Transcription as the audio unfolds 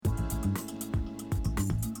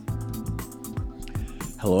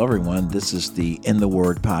Hello, everyone. This is the In the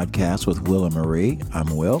Word podcast with Will and Marie.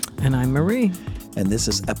 I'm Will. And I'm Marie. And this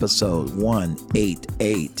is episode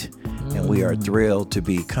 188. And we are thrilled to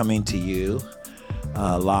be coming to you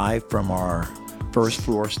live from our first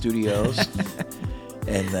floor studios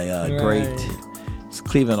in the great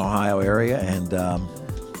Cleveland, Ohio area. And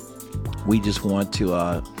we just want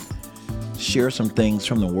to share some things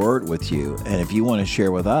from the Word with you. And if you want to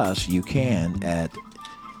share with us, you can at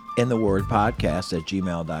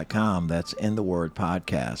inthewordpodcast@gmail.com. That's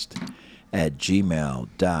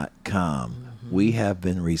inthewordpodcast@gmail.com. We have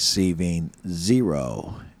been receiving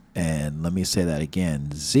zero, and let me say that again,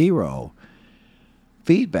 zero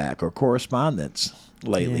feedback or correspondence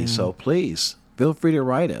lately. Yeah. So please feel free to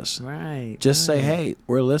write us. Right. Just say, hey,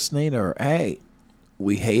 we're listening, or hey,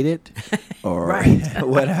 we hate it, or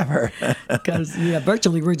whatever. Because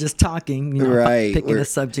virtually we're just talking, picking a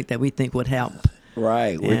subject that we think would help.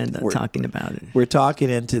 Right. And talking about it. We're talking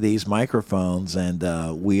into these microphones, and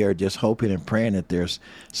we are just hoping and praying that there's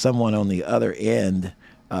someone on the other end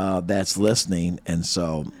that's listening. And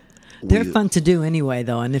so they're fun to do anyway,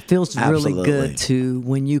 though, and it feels Absolutely. really good to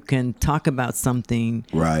when you can talk about something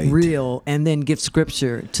real and then give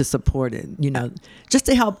scripture to support it, just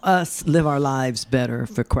to help us live our lives better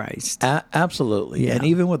for Christ. Absolutely. Yeah. And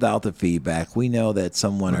even without the feedback, we know that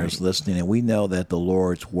someone is listening, and we know that the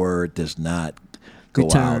Lord's word does not go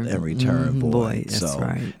out and return void. That's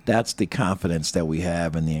right. That's the confidence that we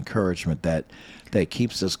have and the encouragement that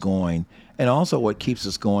keeps us going. And also what keeps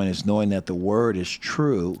us going is knowing that the word is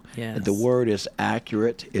true, that the word is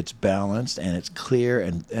accurate, it's balanced, and it's clear.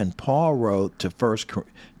 And Paul wrote to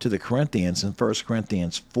the Corinthians in 1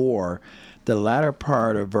 Corinthians 4, the latter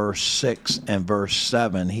part of verse 6 and verse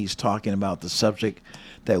 7, he's talking about the subject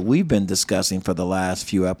that we've been discussing for the last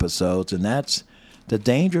few episodes, and that's the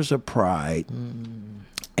dangers of pride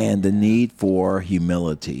and the need for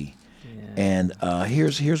humility. And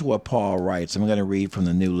here's what Paul writes. I'm going to read from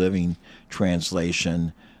the New Living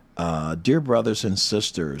Translation. Dear brothers and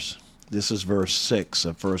sisters, this is verse 6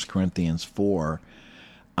 of 1 Corinthians 4.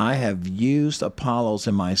 I have used Apollos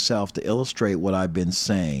and myself to illustrate what I've been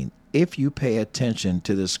saying. If you pay attention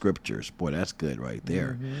to the scriptures, boy, that's good right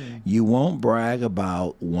there. You won't brag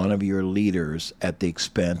about one of your leaders at the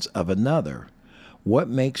expense of another. What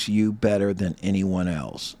makes you better than anyone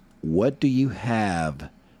else? What do you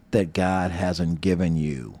have that God hasn't given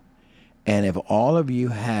you? And if all you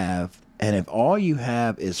have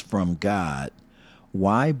is from God,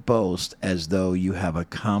 why boast as though you have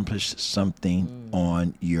accomplished something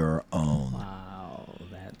on your own? Wow,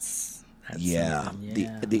 that's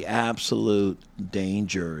the absolute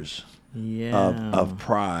dangers of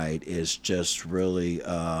pride is just really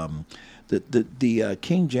the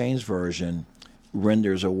King James Version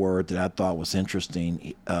renders a word that I thought was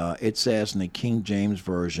interesting. It says in the King James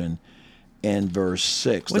Version in verse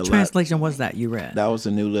 6. What translation was that you read? That was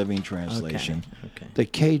the New Living Translation. Okay. The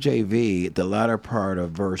KJV, the latter part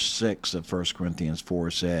of verse 6 of 1 Corinthians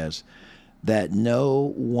 4 says, that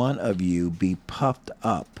no one of you be puffed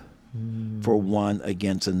up for one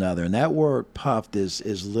against another. And that word puffed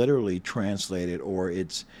is literally translated, or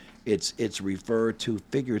it's referred to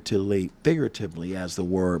figuratively as the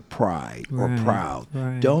word pride or proud.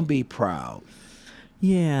 Right. Don't be proud.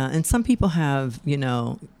 Yeah, and some people have, you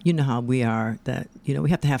know how we are, that, we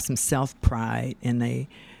have to have some self-pride, and they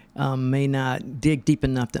may not dig deep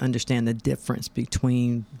enough to understand the difference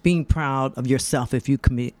between being proud of yourself if you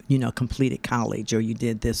completed college, or you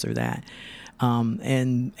did this or that,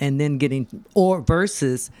 and then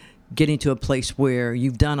versus getting to a place where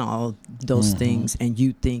you've done all those things and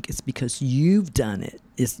you think it's because you've done it.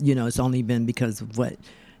 It's only been because of what,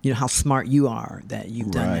 how smart you are that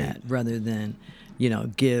you've done that, rather than,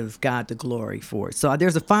 give God the glory for it. So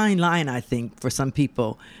there's a fine line, I think, for some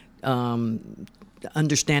people,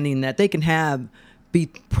 understanding that they can be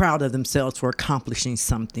proud of themselves for accomplishing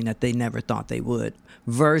something that they never thought they would,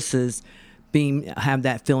 versus have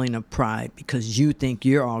that feeling of pride because you think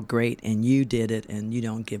you're all great and you did it and you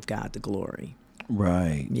don't give God the glory.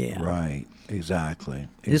 Right. Yeah. Right. Exactly.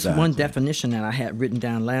 This one definition that I had written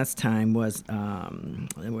down last time was,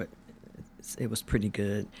 it was pretty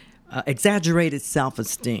good. Exaggerated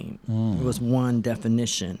self-esteem. It was one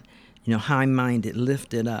definition. High-minded,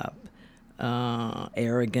 lifted up,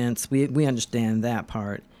 arrogance. We understand that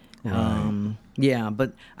part. Right.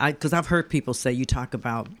 But because I've heard people say, you talk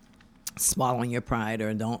about swallowing your pride,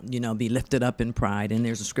 or don't, be lifted up in pride. And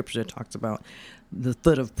there's a scripture that talks about the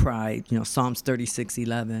foot of pride, Psalms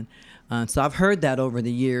 36:11. So I've heard that over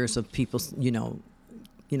the years of people,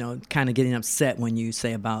 kind of getting upset when you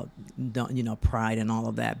say about, pride and all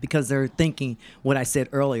of that, because they're thinking what I said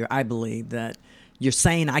earlier. I believe that, you're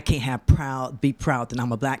saying I can't be proud that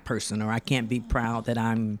I'm a black person, or I can't be proud that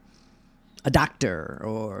I'm a doctor,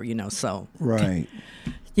 or so right.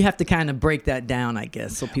 You have to kind of break that down, I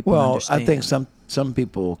guess, so people understand. I think some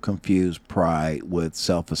people confuse pride with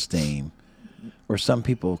self-esteem, or some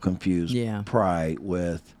people confuse pride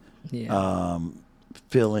with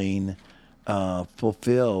feeling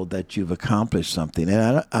fulfilled that you've accomplished something.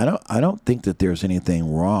 And I don't think that there's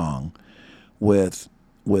anything wrong with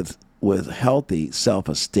healthy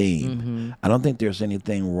self-esteem. Mm-hmm. I don't think there's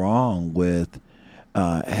anything wrong with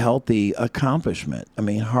healthy accomplishment. I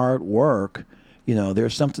mean, hard work.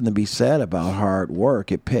 There's something to be said about hard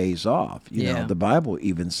work. It pays off. You know, the Bible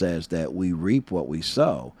even says that we reap what we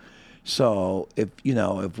sow. So if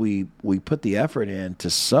we put the effort in to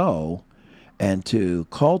sow and to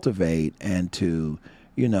cultivate and to,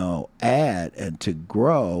 add and to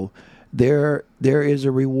grow, there is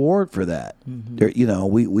a reward for that. Mm-hmm. There,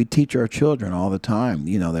 we teach our children all the time,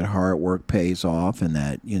 that hard work pays off, and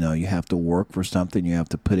that, you have to work for something, you have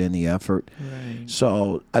to put in the effort. Right.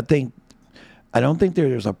 So I don't think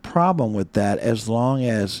there's a problem with that, as long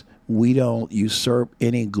as we don't usurp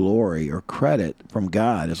any glory or credit from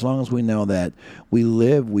God. As long as we know that we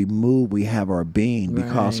live, we move, we have our being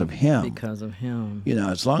because of Him. Because of Him.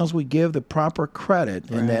 As long as we give the proper credit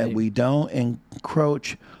and that we don't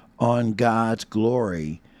encroach on God's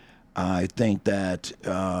glory, I think that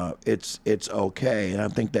it's okay. And I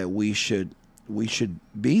think that we should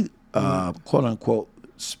be quote unquote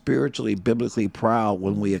spiritually, biblically proud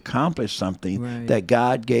when we accomplish something that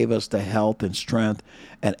God gave us the health and strength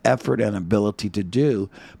and effort and ability to do.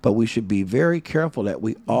 But we should be very careful that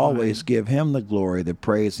we always give Him the glory, the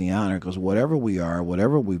praise, the honor, because whatever we are,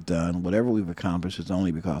 whatever we've done, whatever we've accomplished, is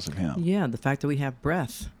only because of Him. Yeah, the fact that we have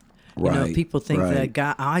breath. Right. People think that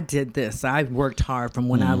God, I did this. I worked hard from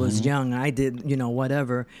when I was young. I did,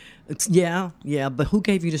 whatever. But who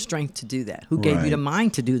gave you the strength to do that? Who gave you the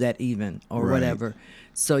mind to do that even, or whatever?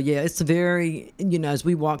 So, it's very, as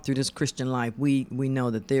we walk through this Christian life, we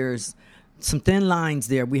know that there's some thin lines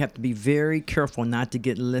there. We have to be very careful not to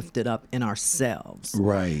get lifted up in ourselves.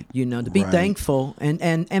 Right. To be thankful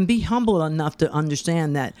and be humble enough to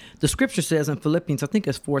understand that the scripture says in Philippians, I think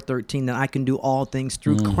it's 4:13, that I can do all things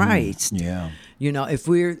through Christ. Yeah.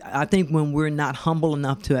 I think when we're not humble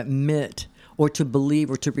enough to admit or to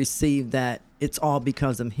believe or to receive that it's all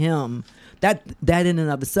because of Him, that in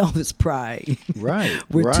and of itself is pride. Right.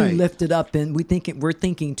 We're too lifted up, and we're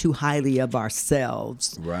thinking too highly of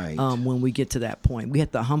ourselves. Right. When we get to that point, we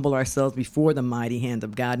have to humble ourselves before the mighty hand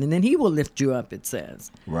of God, and then He will lift you up. It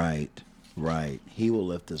says. Right. He will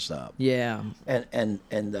lift us up. Yeah. And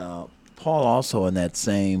Paul also, in that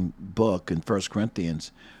same book in 1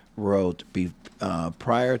 Corinthians, wrote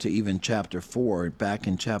prior to even chapter 4, back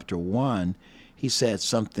in chapter 1, he said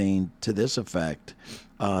something to this effect.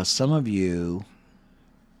 Some of you,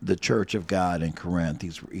 the church of God in Corinth,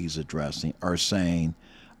 he's addressing, are saying,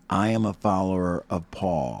 I am a follower of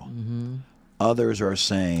Paul. Mm-hmm. Others are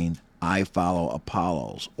saying, I follow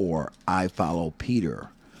Apollos, or I follow Peter,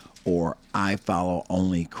 or I follow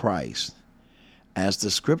only Christ. As the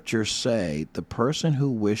scriptures say, the person who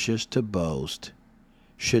wishes to boast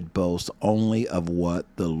should boast only of what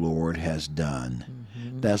the Lord has done.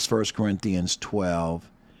 Mm-hmm. That's 1 Corinthians 12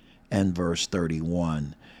 and verse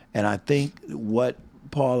 31. And I think what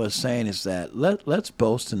Paul is saying is that let's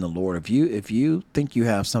boast in the Lord. If you think you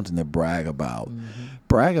have something to brag about,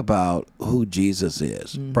 brag about who Jesus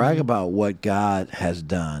is. Brag about what God has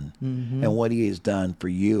done and what He has done for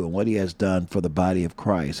you and what He has done for the body of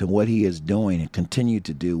Christ and what He is doing and continue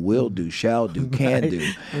to do, will do, shall do, can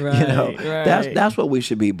do. That's what we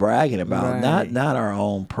should be bragging about, not our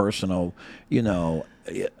own personal,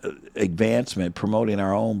 advancement, promoting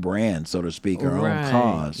our own brand, so to speak, our own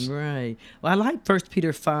cause. Right. Well, I like 1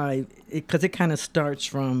 Peter 5 because it kind of starts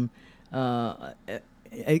from,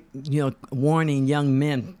 warning young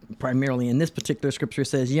men primarily. In this particular scripture, it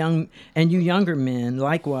says, you younger men,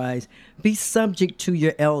 likewise, be subject to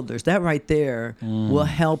your elders. That right there will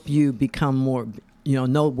help you become more,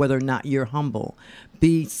 know whether or not you're humble.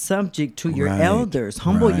 Be subject to your elders.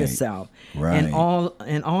 Humble yourself. Right. And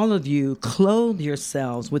all of you clothe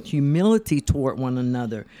yourselves with humility toward one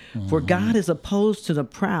another. For God is opposed to the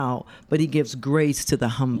proud, but He gives grace to the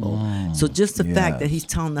humble. So just the fact that He's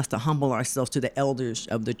telling us to humble ourselves to the elders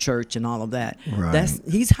of the church and all of that.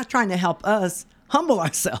 He's trying to help us humble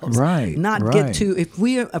ourselves. Get to,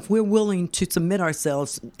 if we're willing to submit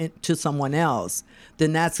ourselves to someone else,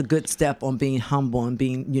 then that's a good step on being humble and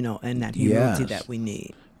being, and that humility that we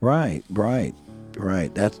need. Right.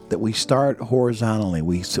 Right. That we start horizontally.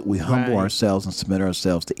 We humble ourselves and submit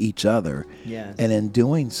ourselves to each other. Yes. And in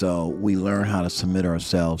doing so, we learn how to submit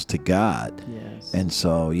ourselves to God. Yes. And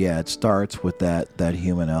so, it starts with that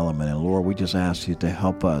human element. And Lord, we just ask you to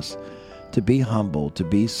help us to be humble, to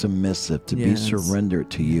be submissive, to be surrendered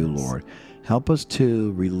to you, Lord. Help us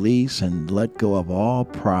to release and let go of all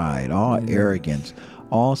pride, all arrogance,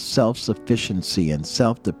 all self-sufficiency and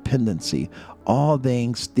self-dependency. All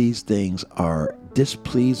these things are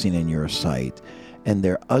displeasing in your sight, and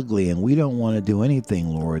they're ugly, and we don't want to do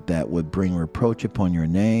anything, Lord, that would bring reproach upon your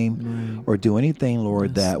name, or do anything,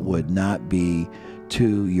 Lord, that would not be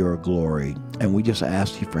to your glory. And we just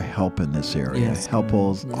ask you for help in this area. Help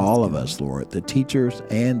us, all of us, Lord, the teachers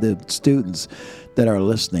and the students that are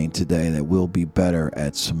listening today, that we'll be better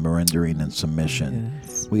at surrendering and submission.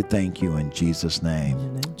 We thank you in Jesus'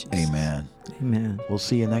 name. Amen. Amen. We'll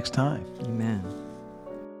see you next time. Amen.